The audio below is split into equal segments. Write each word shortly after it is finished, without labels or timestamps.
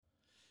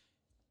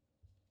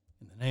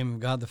the name of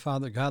God the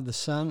Father, God the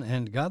Son,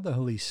 and God the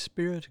Holy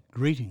Spirit,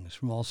 greetings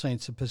from All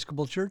Saints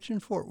Episcopal Church in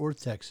Fort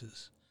Worth,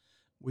 Texas.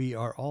 We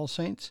are All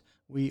Saints.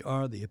 We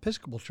are the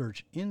Episcopal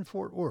Church in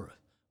Fort Worth.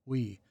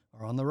 We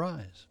are on the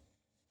rise.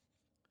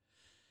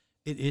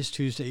 It is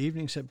Tuesday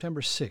evening,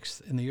 September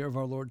 6th, in the year of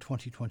our Lord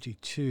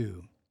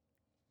 2022.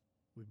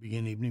 We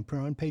begin evening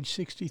prayer on page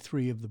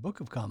 63 of the Book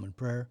of Common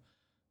Prayer,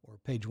 or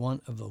page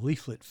 1 of the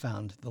leaflet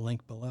found, the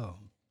link below.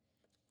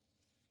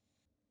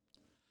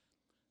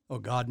 O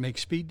God, make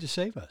speed to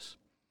save us.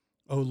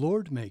 O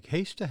Lord, make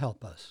haste to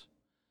help us.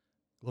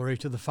 Glory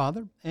to the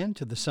Father, and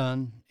to the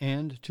Son,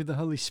 and to the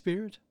Holy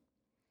Spirit,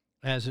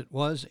 as it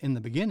was in the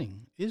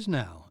beginning, is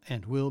now,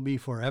 and will be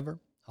forever.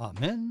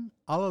 Amen.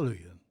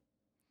 Alleluia.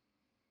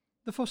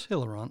 The Phos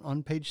Hilaron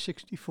on page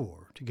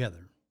 64,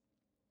 together.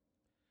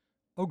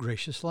 O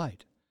gracious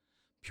light,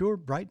 pure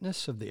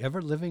brightness of the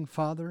ever-living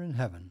Father in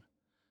heaven,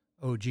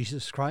 O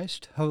Jesus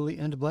Christ, holy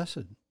and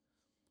blessed,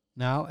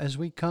 now as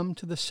we come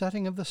to the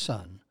setting of the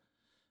sun,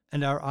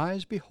 and our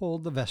eyes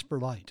behold the vesper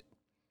light,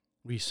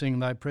 we sing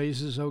thy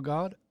praises, O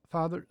God,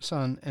 Father,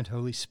 Son, and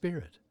Holy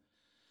Spirit.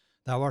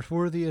 Thou art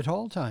worthy at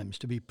all times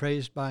to be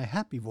praised by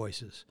happy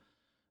voices,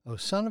 O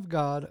Son of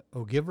God,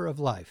 O Giver of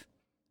life,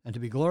 and to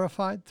be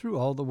glorified through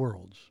all the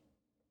worlds.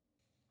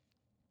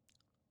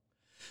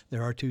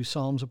 There are two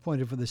psalms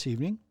appointed for this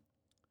evening.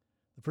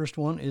 The first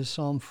one is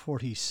Psalm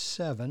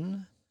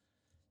 47,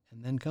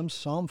 and then comes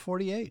Psalm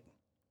 48.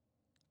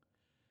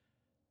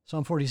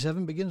 Psalm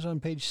 47 begins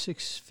on page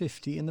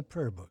 650 in the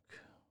prayer book.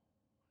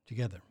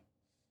 Together.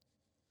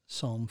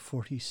 Psalm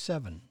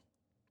 47.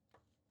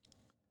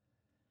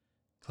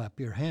 Clap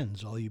your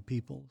hands, all you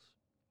peoples.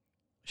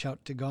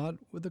 Shout to God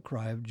with a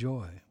cry of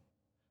joy.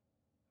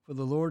 For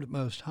the Lord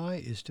Most High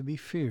is to be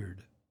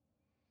feared.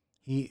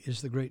 He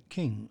is the great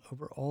King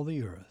over all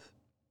the earth.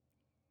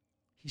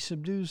 He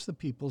subdues the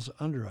peoples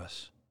under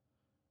us,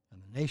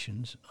 and the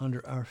nations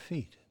under our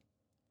feet.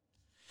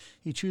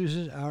 He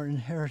chooses our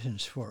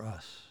inheritance for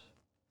us,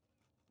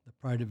 the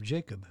pride of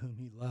Jacob whom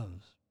he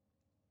loves.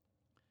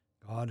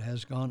 God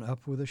has gone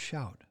up with a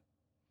shout,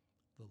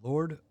 the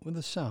Lord with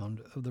the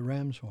sound of the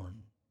ram's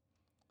horn.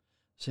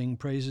 Sing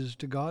praises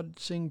to God,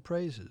 sing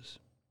praises.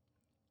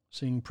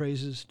 Sing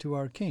praises to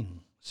our King,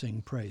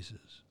 sing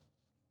praises.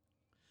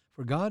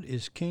 For God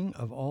is King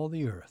of all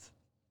the earth.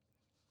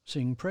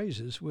 Sing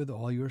praises with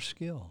all your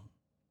skill.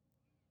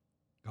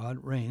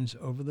 God reigns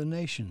over the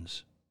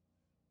nations.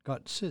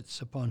 God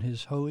sits upon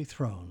his holy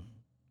throne.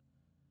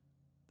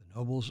 The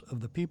nobles of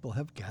the people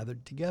have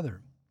gathered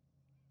together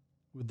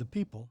with the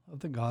people of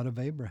the God of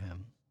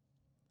Abraham.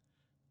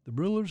 The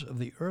rulers of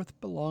the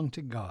earth belong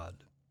to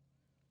God,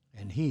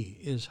 and he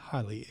is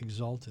highly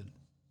exalted.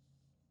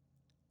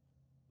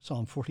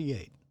 Psalm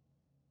 48.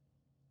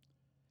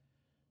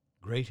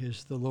 Great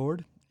is the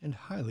Lord, and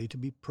highly to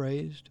be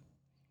praised.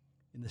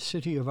 In the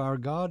city of our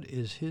God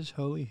is his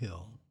holy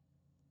hill.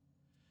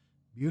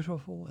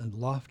 Beautiful and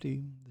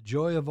lofty, the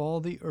joy of all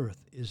the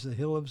earth is the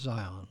hill of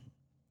Zion,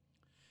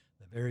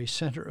 the very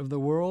center of the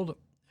world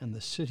and the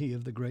city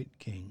of the great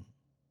King.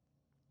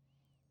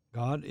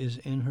 God is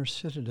in her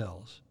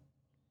citadels.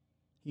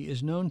 He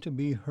is known to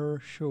be her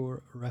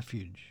sure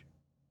refuge.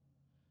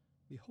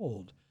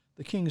 Behold,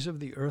 the kings of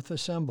the earth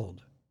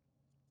assembled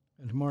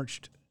and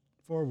marched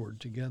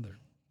forward together.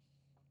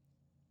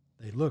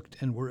 They looked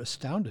and were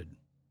astounded.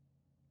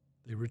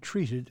 They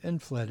retreated and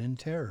fled in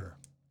terror.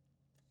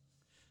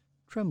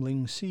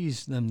 Trembling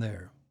seized them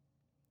there.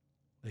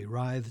 They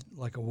writhed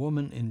like a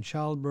woman in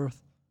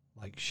childbirth,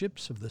 like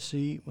ships of the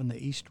sea when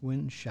the east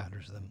wind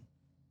shatters them.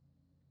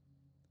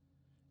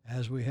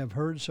 As we have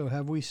heard, so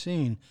have we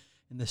seen,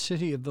 in the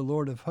city of the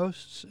Lord of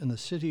hosts, in the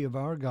city of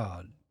our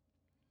God.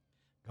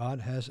 God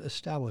has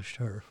established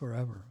her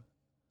forever.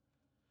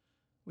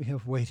 We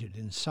have waited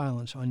in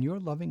silence on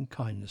your loving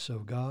kindness, O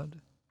God,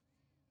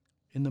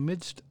 in the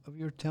midst of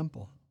your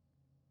temple.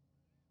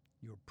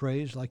 Your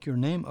praise, like your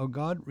name, O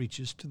God,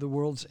 reaches to the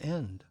world's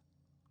end.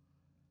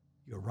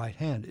 Your right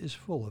hand is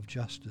full of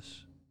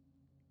justice.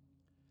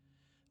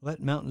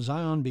 Let Mount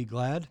Zion be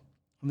glad,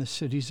 and the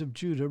cities of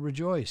Judah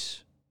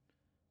rejoice,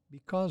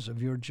 because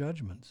of your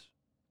judgments.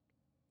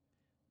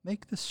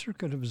 Make the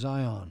circuit of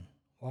Zion,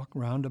 walk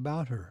round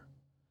about her.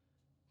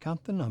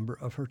 Count the number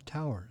of her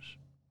towers.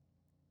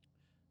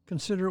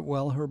 Consider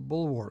well her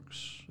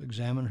bulwarks,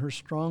 examine her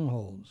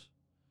strongholds,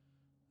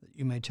 that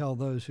you may tell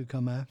those who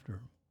come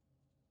after.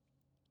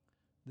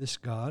 This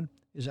God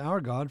is our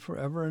God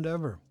forever and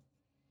ever.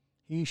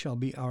 He shall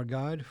be our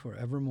guide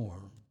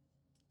forevermore.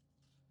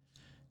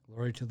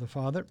 Glory to the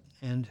Father,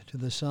 and to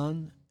the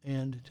Son,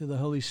 and to the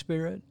Holy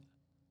Spirit,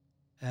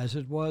 as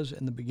it was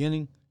in the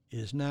beginning,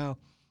 is now,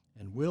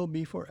 and will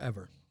be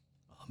forever.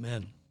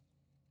 Amen.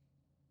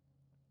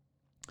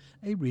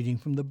 A reading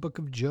from the book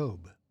of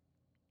Job.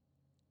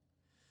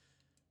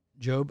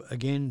 Job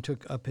again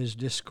took up his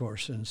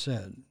discourse and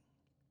said,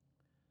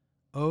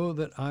 Oh,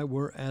 that I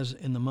were as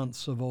in the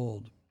months of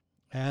old,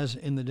 as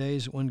in the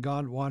days when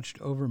God watched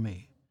over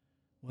me,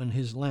 when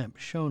his lamp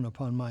shone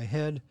upon my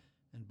head,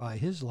 and by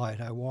his light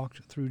I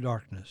walked through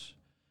darkness,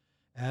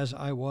 as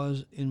I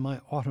was in my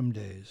autumn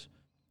days,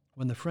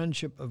 when the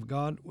friendship of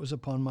God was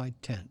upon my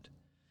tent,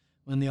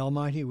 when the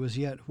Almighty was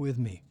yet with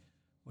me,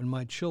 when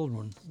my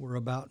children were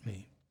about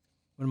me,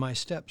 when my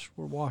steps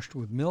were washed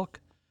with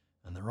milk,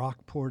 and the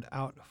rock poured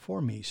out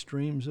for me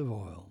streams of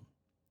oil.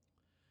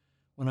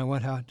 When I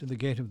went out to the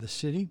gate of the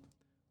city,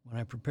 when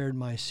I prepared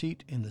my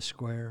seat in the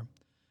square,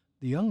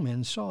 the young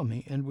men saw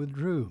me and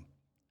withdrew,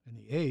 and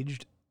the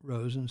aged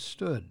rose and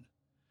stood.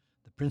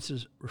 The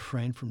princes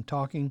refrained from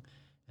talking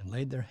and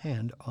laid their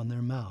hand on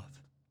their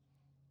mouth.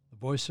 The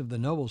voice of the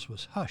nobles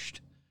was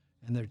hushed,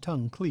 and their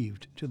tongue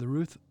cleaved to the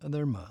roof of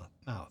their mouth.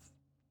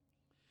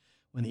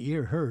 When the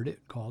ear heard,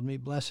 it called me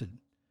blessed,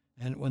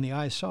 and when the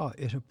eye saw,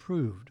 it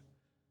approved,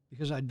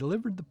 because I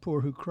delivered the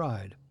poor who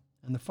cried,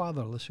 and the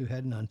fatherless who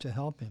had none to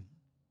help him.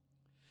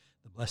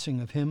 The blessing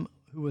of him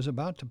who was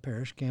about to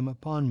perish came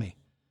upon me,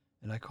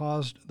 and I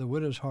caused the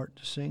widow's heart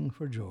to sing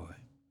for joy.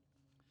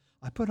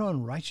 I put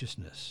on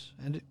righteousness,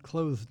 and it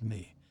clothed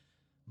me.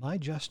 My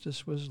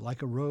justice was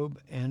like a robe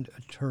and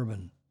a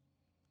turban.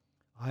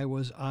 I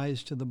was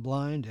eyes to the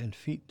blind and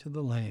feet to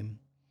the lame.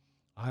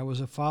 I was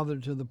a father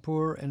to the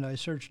poor, and I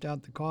searched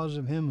out the cause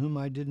of him whom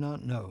I did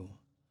not know.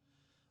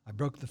 I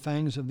broke the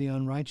fangs of the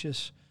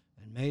unrighteous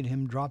and made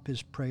him drop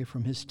his prey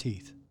from his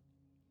teeth.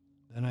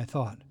 Then I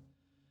thought,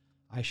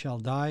 I shall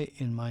die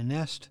in my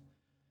nest,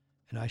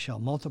 and I shall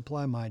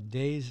multiply my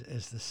days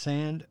as the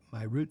sand,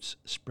 my roots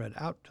spread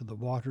out to the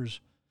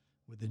waters,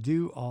 with the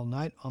dew all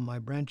night on my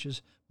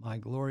branches, my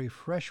glory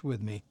fresh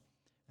with me,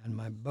 and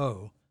my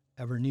bow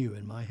ever new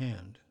in my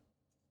hand.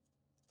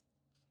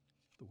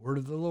 The word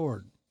of the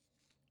Lord.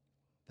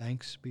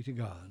 Thanks be to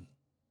God.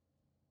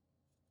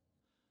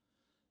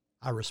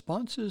 Our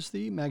response is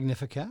the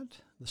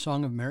Magnificat, the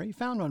Song of Mary,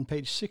 found on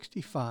page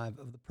 65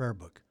 of the prayer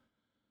book.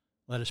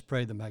 Let us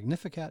pray the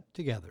Magnificat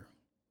together.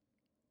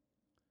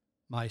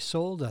 My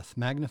soul doth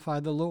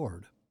magnify the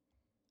Lord,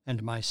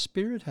 and my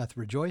spirit hath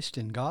rejoiced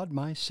in God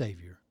my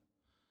Saviour.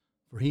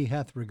 For he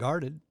hath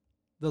regarded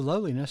the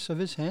lowliness of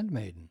his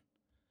handmaiden.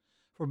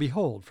 For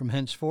behold, from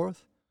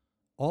henceforth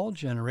all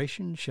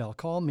generations shall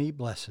call me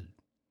blessed.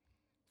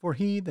 For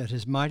he that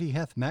is mighty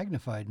hath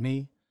magnified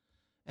me,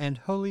 and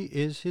holy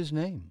is his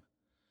name.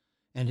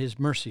 And his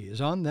mercy is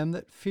on them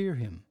that fear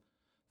him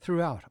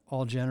throughout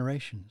all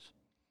generations.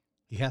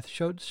 He hath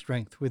showed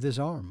strength with his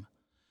arm.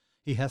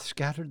 He hath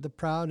scattered the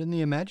proud in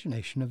the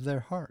imagination of their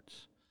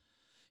hearts.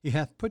 He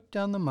hath put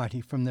down the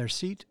mighty from their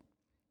seat,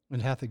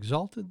 and hath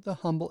exalted the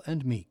humble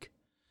and meek.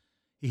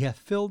 He hath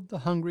filled the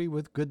hungry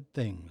with good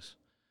things,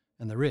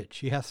 and the rich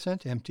he hath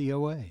sent empty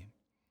away.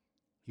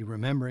 He,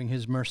 remembering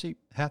his mercy,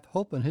 hath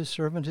holpen his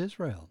servant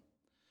Israel,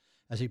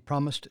 as he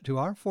promised to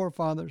our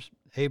forefathers,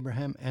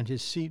 Abraham and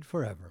his seed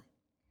forever.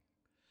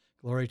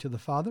 Glory to the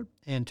Father,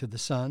 and to the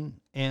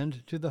Son,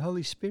 and to the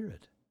Holy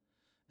Spirit,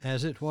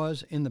 as it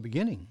was in the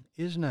beginning,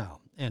 is now,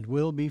 and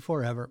will be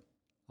forever.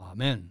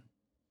 Amen.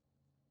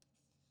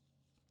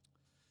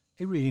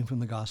 A reading from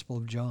the Gospel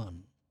of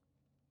John.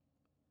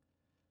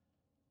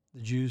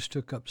 The Jews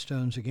took up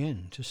stones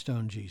again to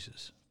stone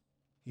Jesus.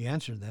 He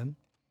answered them,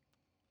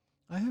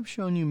 I have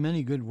shown you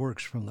many good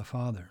works from the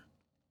Father.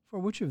 For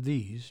which of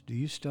these do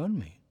you stone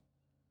me?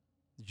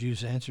 The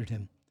Jews answered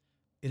him,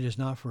 It is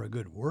not for a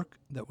good work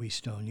that we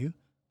stone you,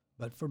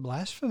 but for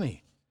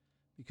blasphemy,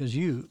 because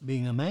you,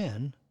 being a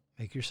man,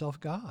 make yourself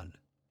God.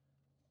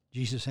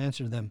 Jesus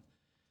answered them,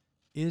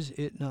 Is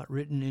it not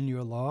written in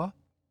your law,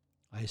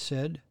 I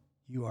said,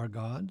 you are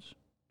gods?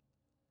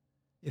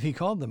 If he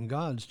called them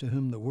gods to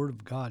whom the word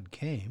of God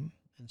came,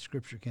 and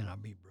Scripture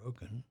cannot be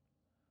broken,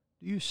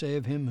 do you say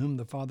of him whom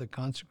the Father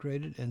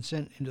consecrated and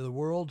sent into the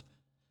world,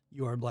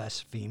 You are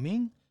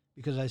blaspheming,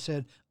 because I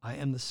said, I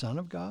am the Son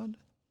of God?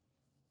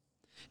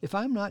 If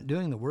I am not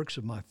doing the works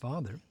of my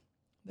Father,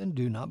 then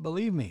do not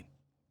believe me.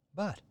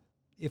 But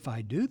if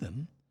I do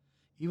them,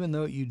 even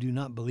though you do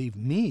not believe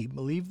me,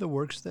 believe the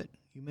works, that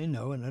you may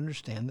know and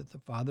understand that the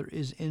Father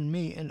is in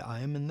me and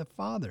I am in the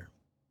Father.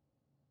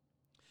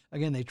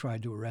 Again they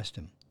tried to arrest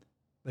him,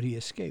 but he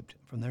escaped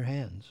from their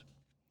hands.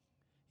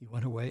 He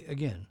went away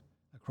again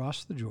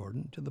across the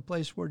Jordan to the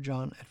place where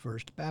John at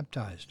first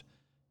baptized,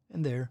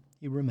 and there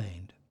he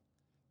remained.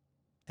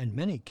 And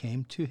many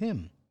came to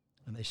him,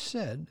 and they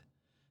said,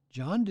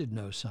 John did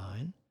no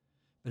sign,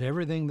 but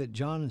everything that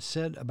John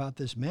said about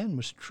this man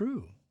was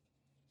true.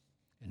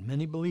 And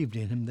many believed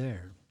in him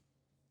there.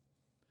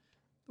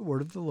 The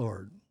word of the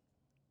Lord.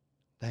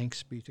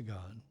 Thanks be to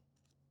God.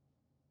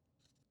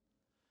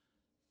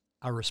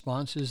 Our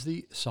response is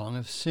the Song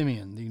of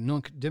Simeon, the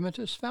Nunc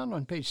Dimittis, found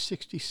on page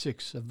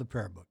 66 of the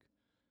prayer book.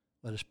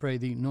 Let us pray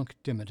the Nunc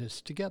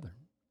Dimittis together.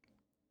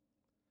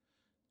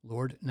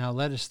 Lord, now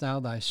lettest thou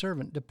thy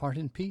servant depart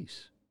in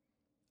peace,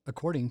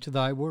 according to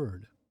thy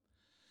word.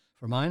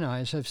 For mine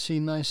eyes have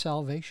seen thy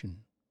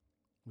salvation,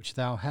 which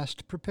thou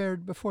hast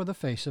prepared before the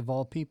face of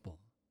all people,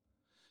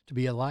 to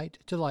be a light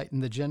to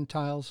lighten the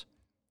Gentiles,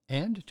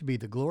 and to be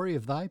the glory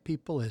of thy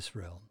people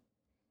Israel.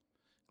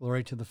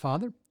 Glory to the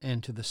Father,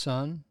 and to the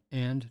Son,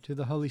 and to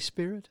the Holy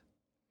Spirit,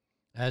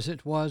 as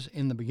it was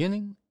in the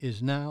beginning,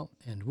 is now,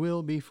 and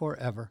will be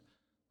forever.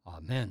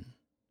 Amen.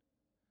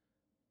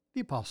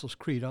 The Apostles'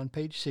 Creed on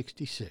page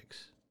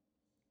 66.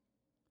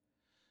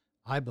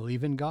 I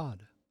believe in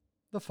God,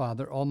 the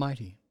Father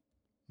Almighty,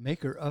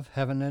 maker of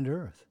heaven and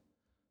earth,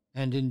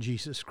 and in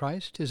Jesus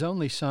Christ, his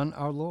only Son,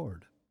 our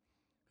Lord,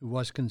 who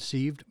was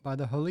conceived by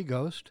the Holy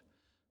Ghost,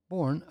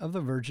 born of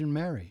the Virgin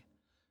Mary,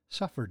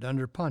 suffered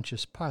under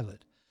Pontius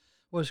Pilate,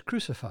 was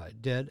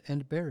crucified, dead,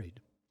 and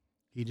buried.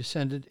 He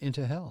descended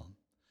into hell.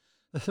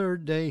 The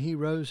third day he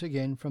rose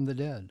again from the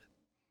dead.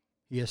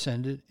 He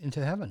ascended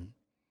into heaven,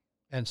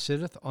 and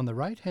sitteth on the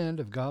right hand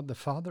of God the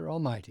Father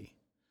Almighty.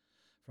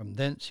 From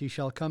thence he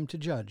shall come to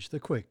judge the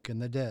quick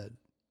and the dead.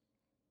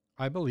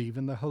 I believe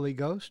in the Holy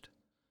Ghost,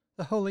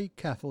 the Holy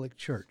Catholic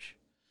Church,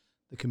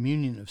 the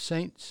communion of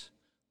saints,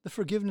 the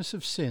forgiveness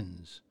of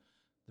sins,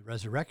 the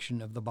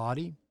resurrection of the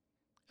body,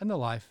 and the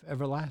life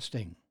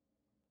everlasting.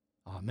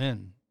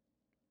 Amen.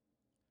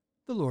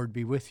 The Lord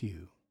be with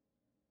you.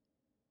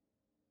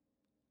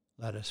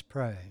 Let us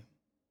pray.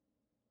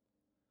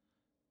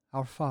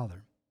 Our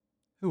Father,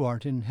 who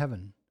art in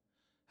heaven,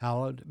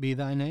 hallowed be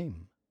thy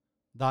name.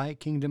 Thy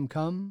kingdom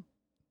come,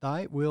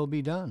 thy will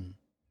be done,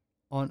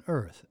 on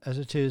earth as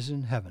it is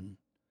in heaven.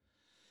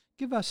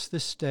 Give us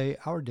this day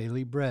our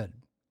daily bread,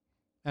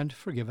 and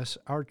forgive us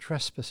our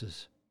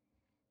trespasses,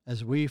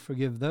 as we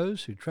forgive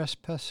those who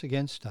trespass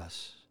against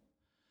us.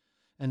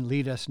 And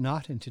lead us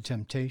not into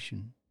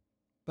temptation,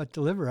 but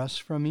deliver us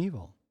from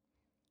evil.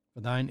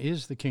 For thine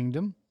is the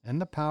kingdom, and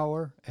the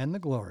power, and the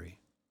glory,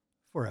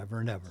 forever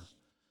and ever.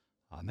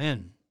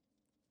 Amen.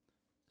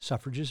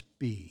 Suffrages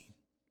B.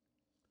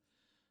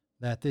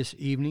 That this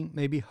evening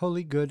may be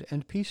wholly good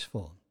and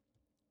peaceful,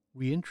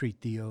 we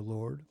entreat thee, O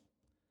Lord.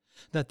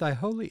 That thy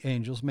holy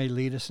angels may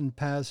lead us in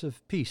paths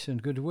of peace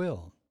and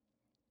goodwill,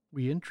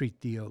 we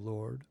entreat thee, O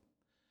Lord.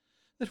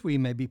 That we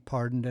may be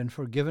pardoned and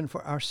forgiven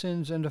for our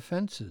sins and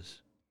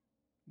offenses,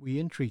 we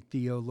entreat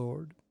thee, O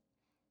Lord.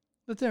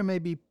 That there may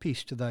be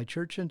peace to thy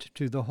church and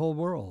to the whole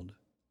world,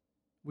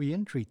 we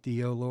entreat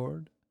thee, O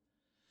Lord.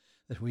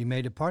 That we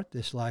may depart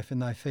this life in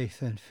thy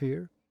faith and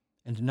fear,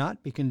 and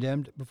not be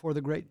condemned before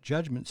the great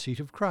judgment seat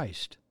of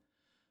Christ,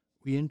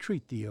 we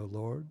entreat thee, O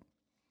Lord.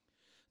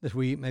 That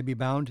we may be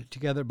bound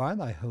together by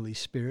thy Holy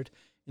Spirit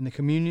in the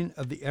communion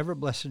of the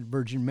ever-blessed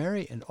Virgin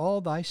Mary and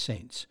all thy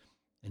saints,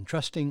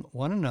 entrusting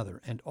one another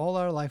and all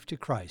our life to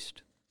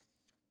Christ,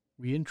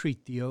 we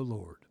entreat thee, O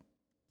Lord.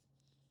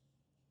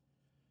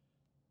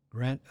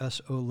 Grant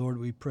us, O Lord,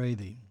 we pray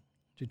thee,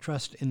 to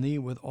trust in thee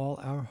with all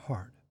our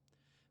heart,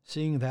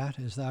 seeing that,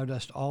 as thou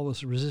dost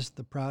always resist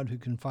the proud who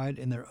confide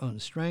in their own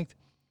strength,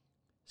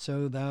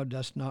 so thou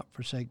dost not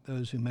forsake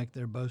those who make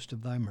their boast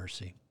of thy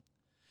mercy.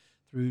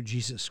 Through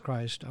Jesus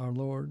Christ our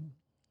Lord,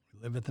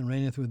 who liveth and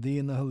reigneth with thee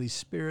in the Holy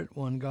Spirit,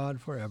 one God,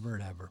 forever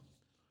and ever.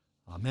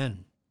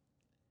 Amen.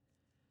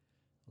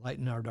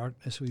 Lighten our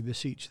darkness, we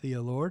beseech thee,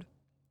 O Lord,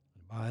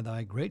 and by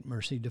thy great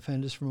mercy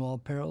defend us from all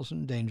perils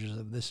and dangers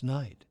of this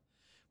night,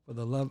 for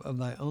the love of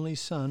thy only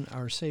Son,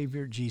 our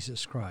Savior,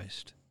 Jesus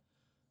Christ.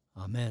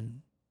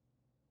 Amen.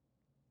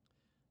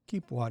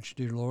 Keep watch,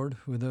 dear Lord,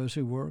 with those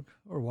who work,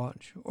 or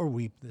watch, or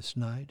weep this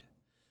night,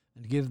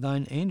 and give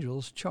thine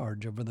angels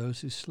charge over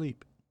those who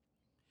sleep.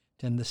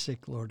 Tend the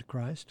sick, Lord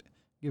Christ.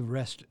 Give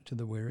rest to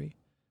the weary.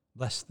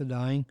 Bless the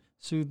dying.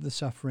 Soothe the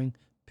suffering.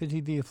 Pity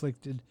the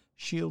afflicted.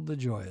 Shield the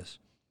joyous.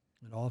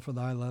 And all for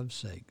thy love's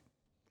sake.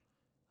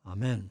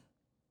 Amen.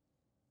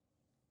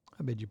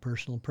 I bid you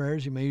personal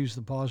prayers. You may use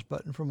the pause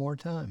button for more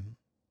time.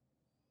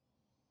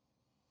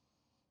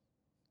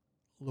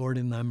 Lord,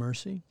 in thy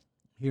mercy,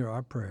 hear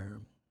our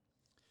prayer.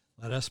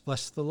 Let us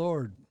bless the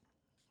Lord.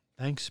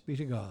 Thanks be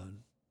to God.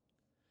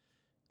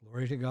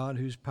 Glory to God,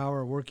 whose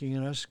power working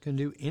in us can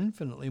do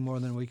infinitely more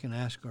than we can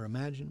ask or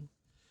imagine.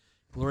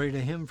 Glory to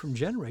him from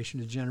generation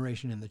to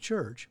generation in the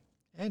church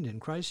and in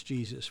Christ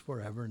Jesus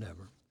forever and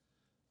ever.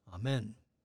 Amen.